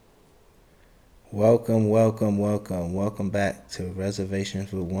Welcome back to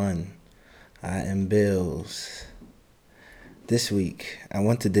Reservations with One. I am Bills. This week, I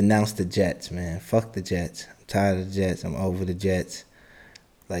want to denounce the Jets, man. Fuck the Jets. I'm tired of the Jets. I'm over the Jets.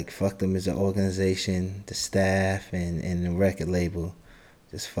 Like, fuck them as an organization, the staff, and the record label.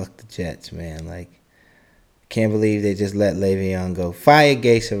 Just fuck the Jets, man. Like, can't believe they just let Le'Veon go. Fire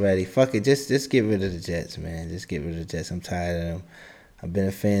Gase already. Fuck it. Just get rid of the Jets, man. Just get rid of the Jets. I'm tired of them. I've been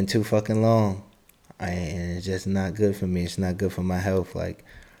a fan too fucking long. And it's just not good for me. It's not good for my health. Like,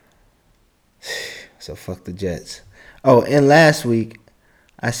 so fuck the Jets. Oh, and last week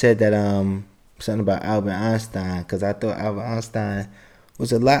I said that something about Albert Einstein because I thought Albert Einstein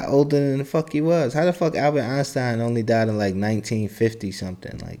was a lot older than the fuck he was. How the fuck Albert Einstein only died in like 1950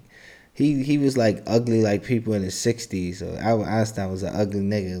 something? Like, he was like ugly like people in his 60s. So Albert Einstein was an ugly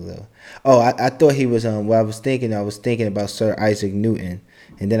nigga though. Oh, I thought he was what I was thinking about Sir Isaac Newton,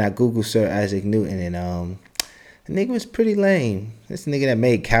 and then I googled Sir Isaac Newton, and the nigga was pretty lame. This nigga that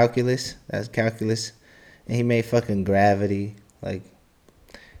made calculus, that's calculus, and he made fucking gravity, like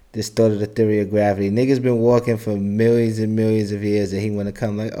distorted the theory of gravity. Niggas been walking for millions and millions of years, and he want to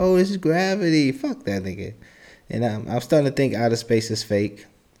come like, oh, this is gravity. Fuck that nigga. And I'm starting to think outer space is fake.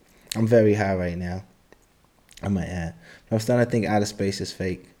 I'm very high right now. I might add. I'm starting to think outer space is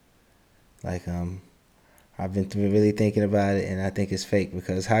fake. Like, I've been really thinking about it, and I think it's fake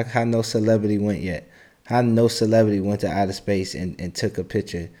because how no celebrity went yet? How no celebrity went to outer space and took a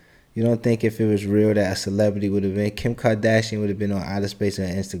picture? You don't think if it was real that a celebrity would have been? Kim Kardashian would have been on outer space on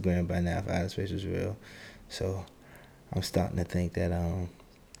Instagram by now if outer space was real. So I'm starting to think that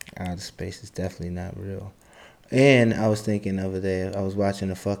outer space is definitely not real. And I was thinking the other day, I was watching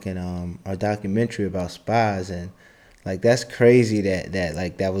a documentary about spies, and like that's crazy that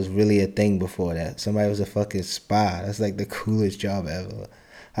like that was really a thing before that. Somebody was a fucking spy. That's like the coolest job ever.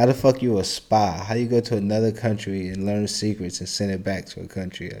 How the fuck you a spy? How you go to another country and learn secrets and send it back to a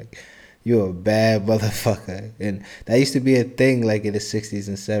country? Like, you a bad motherfucker. And that used to be a thing like in the 60s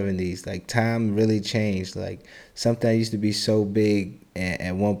and 70s. Like, time really changed. Like, something that used to be so big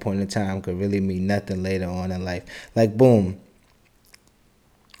at one point in time could really mean nothing later on in life. Like, boom.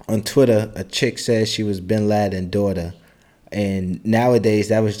 On Twitter, a chick says she was Bin Laden's daughter. And nowadays,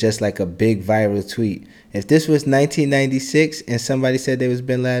 that was just like a big viral tweet. If this was 1996 and somebody said they was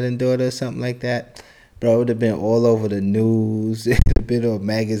Bin Laden's daughter or something like that, bro, it would have been all over the news. It would have been on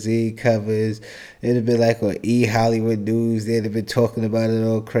magazine covers. It would have been like on Hollywood News. They'd have been talking about it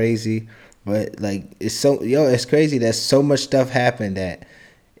all crazy. But like, it's crazy that so much stuff happened that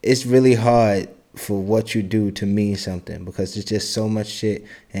it's really hard for what you do to mean something because there's just so much shit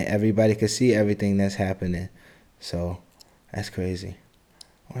and everybody can see everything that's happening. So that's crazy.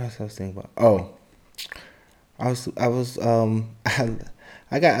 What else I was thinking about? Oh, I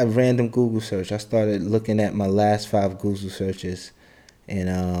got a random Google search. I started looking at my last 5 Google searches,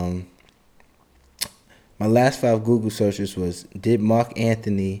 and my last 5 Google searches was, did Mark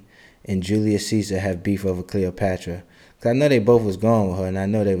Antony and Julius Caesar have beef over Cleopatra? Cause I know they both was gone with her, and I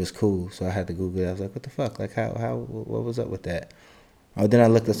know they was cool, so I had to Google it. I was like, what the fuck? Like, what was up with that? Oh, then I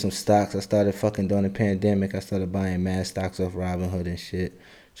looked at some stocks. I started fucking during the pandemic. I started buying mad stocks off Robinhood and shit.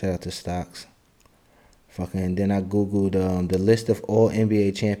 Shout out to stocks. Fucking, and then I Googled the list of all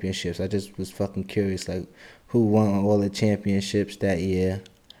NBA championships. I just was fucking curious, like, who won all the championships that year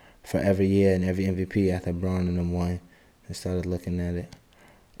for every year and every MVP after Braun and them won. And started looking at it.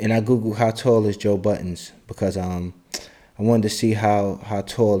 And I Googled how tall is Joe Buttons because I wanted to see how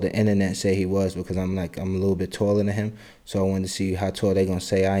tall the internet say he was because I'm a little bit taller than him. So I wanted to see how tall they gonna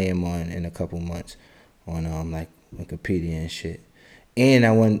say I am in a couple months on like Wikipedia and shit. And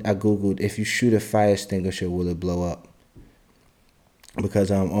I Googled, if you shoot a fire extinguisher, will it blow up?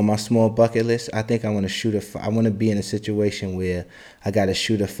 Because on my small bucket list, I think I want to I want to be in a situation where I got to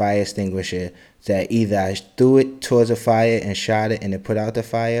shoot a fire extinguisher that either I threw it towards a fire and shot it and it put out the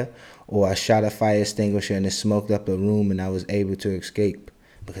fire, or I shot a fire extinguisher and it smoked up the room and I was able to escape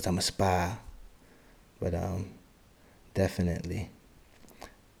because I'm a spy. But definitely.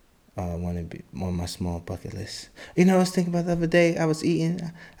 I want to be on my small bucket list. You know, I was thinking about the other day. I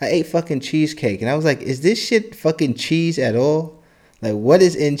ate fucking cheesecake, and I was like, is this shit fucking cheese at all? Like, what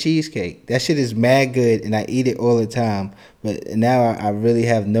is in cheesecake? That shit is mad good, and I eat it all the time. But now I really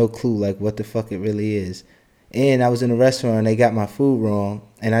have no clue, like, what the fuck it really is. And I was in a restaurant, and they got my food wrong,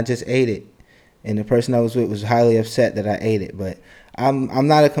 and I just ate it. And the person I was with was highly upset that I ate it. But I'm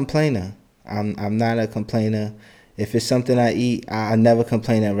not a complainer. I'm not a complainer. If it's something I eat, I never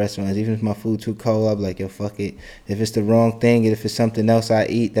complain at restaurants. Even if my food too cold, I'm like, yo, fuck it. If it's the wrong thing, and if it's something else I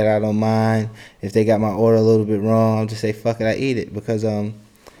eat that I don't mind, if they got my order a little bit wrong, I'll just say, fuck it, I eat it. Because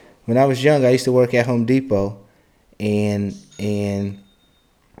when when I was young, I used to work at Home Depot, and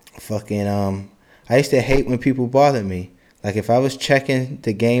fucking I used to hate when people bothered me. Like if I was checking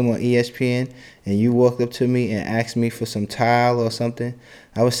the game on ESPN and you walked up to me and asked me for some tile or something,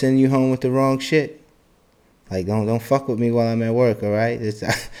 I would send you home with the wrong shit. Like don't fuck with me while I'm at work, all right?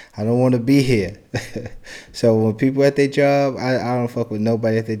 I don't want to be here. So when people at their job, I don't fuck with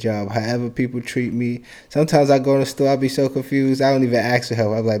nobody at their job. However people treat me, sometimes I go in the store, I'll be so confused, I don't even ask for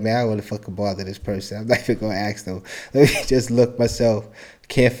help. I'm like, man, I don't want to fucking bother this person. I'm not even gonna ask them. Let me just look myself.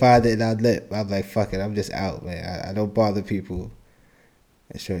 Can't find it, and I lip. I'm like, fuck it, I'm just out, man. I don't bother people.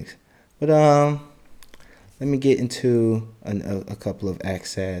 But let me get into a couple of Ask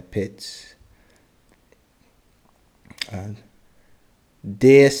Sad Pits.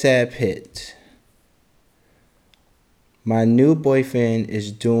 Dear Sad Pit, my new boyfriend is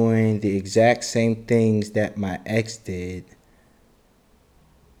doing the exact same things that my ex did.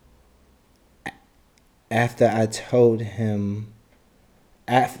 After I told him,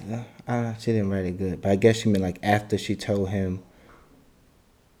 she didn't write it good, but I guess she meant like after she told him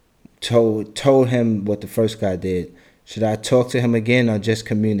what the first guy did. Should I talk to him again or just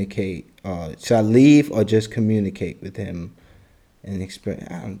communicate? Should I leave or just communicate with him and express?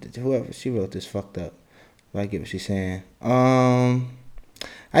 Whoever she wrote this fucked up, but I get what she's saying.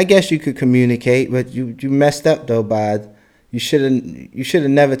 I guess you could communicate, but you messed up though by you should have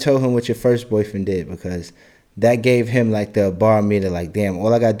never told him what your first boyfriend did, because that gave him like the barometer, like, damn,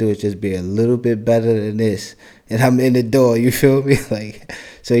 all I gotta do is just be a little bit better than this and I'm in the door, you feel me? Like,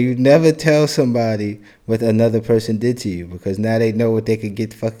 so you never tell somebody what another person did to you, because now they know what they could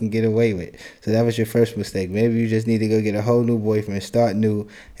get away with. So that was your first mistake. Maybe you just need to go get a whole new boyfriend, start new,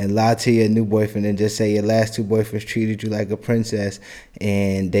 and lie to your new boyfriend and just say your last two boyfriends treated you like a princess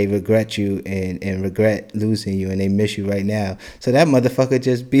and they regret you and regret losing you and they miss you right now. So that motherfucker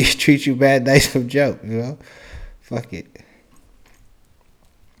just treat you bad nice from jump, you know? Fuck it.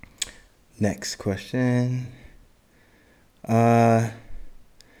 Next question.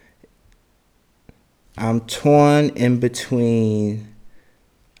 I'm torn in between.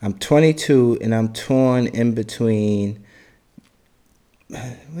 I'm 22 and I'm torn in between.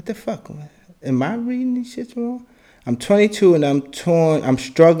 What the fuck? Am I reading these shits wrong? I'm 22 and I'm torn. I'm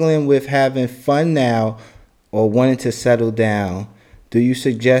struggling with having fun now or wanting to settle down. Do you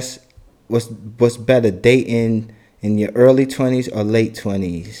suggest what's better, dating in your early 20s or late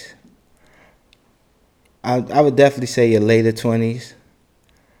 20s? I would definitely say your later 20s,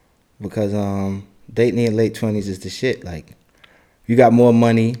 because dating in your late 20s is the shit. Like, you got more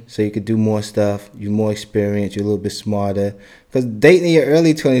money, so you could do more stuff. You're more experienced. You're a little bit smarter. Because dating in your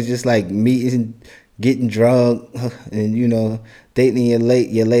early 20s is just like meeting, getting drunk, and dating in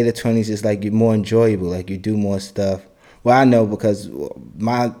your later 20s is like you're more enjoyable. Like, you do more stuff. Well, I know, because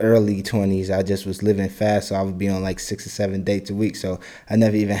my early 20s, I just was living fast, so I would be on like 6 or 7 dates a week. So I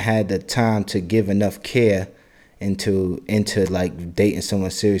never even had the time to give enough care into like dating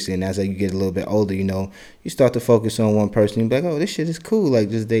someone seriously. And as you get a little bit older, you start to focus on one person. You're like, oh, this shit is cool, like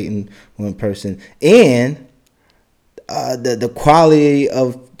just dating one person. And the quality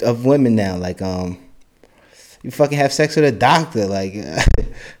of women now, like you fucking have sex with a doctor. Like,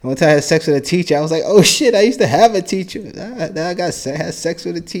 one time I had sex with a teacher, I was like, oh shit, I used to have a teacher. Now I had sex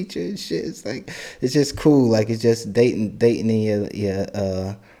with a teacher and shit. It's like, it's just cool. Like, it's just dating in your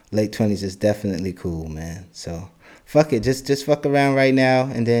late 20s is definitely cool, man. So fuck it, just fuck around right now,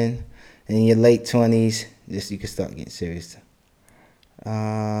 and then in your late 20s, you can start getting serious. But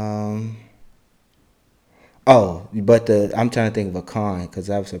I'm trying to think of a con, because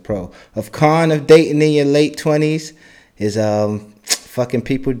I was a pro. A con of dating in your late 20s is fucking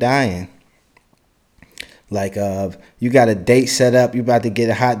people dying. Like, you got a date set up, you about to get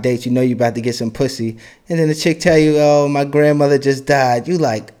a hot date, you about to get some pussy, and then the chick tell you, oh, my grandmother just died. You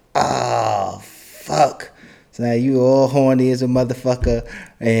like, oh, fuck. So now you all horny as a motherfucker,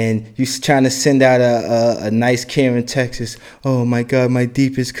 and you trying to send out a nice caring text. Oh my God, my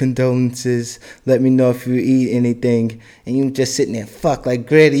deepest condolences. Let me know if you eat anything. And you just sitting there, fuck, like,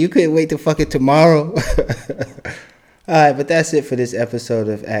 Grady, you couldn't wait to fuck it tomorrow. Alright, but that's it for this episode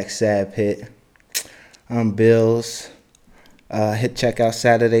of Act Sad Pit. I'm Bills. Check out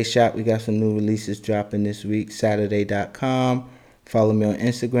Saturday Shop. We got some new releases dropping this week. Saturday.com. Follow me on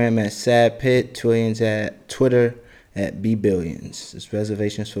Instagram at SadPit. Trillions at Twitter at BBillions. It's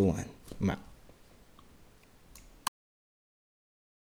reservations for one. I'm out.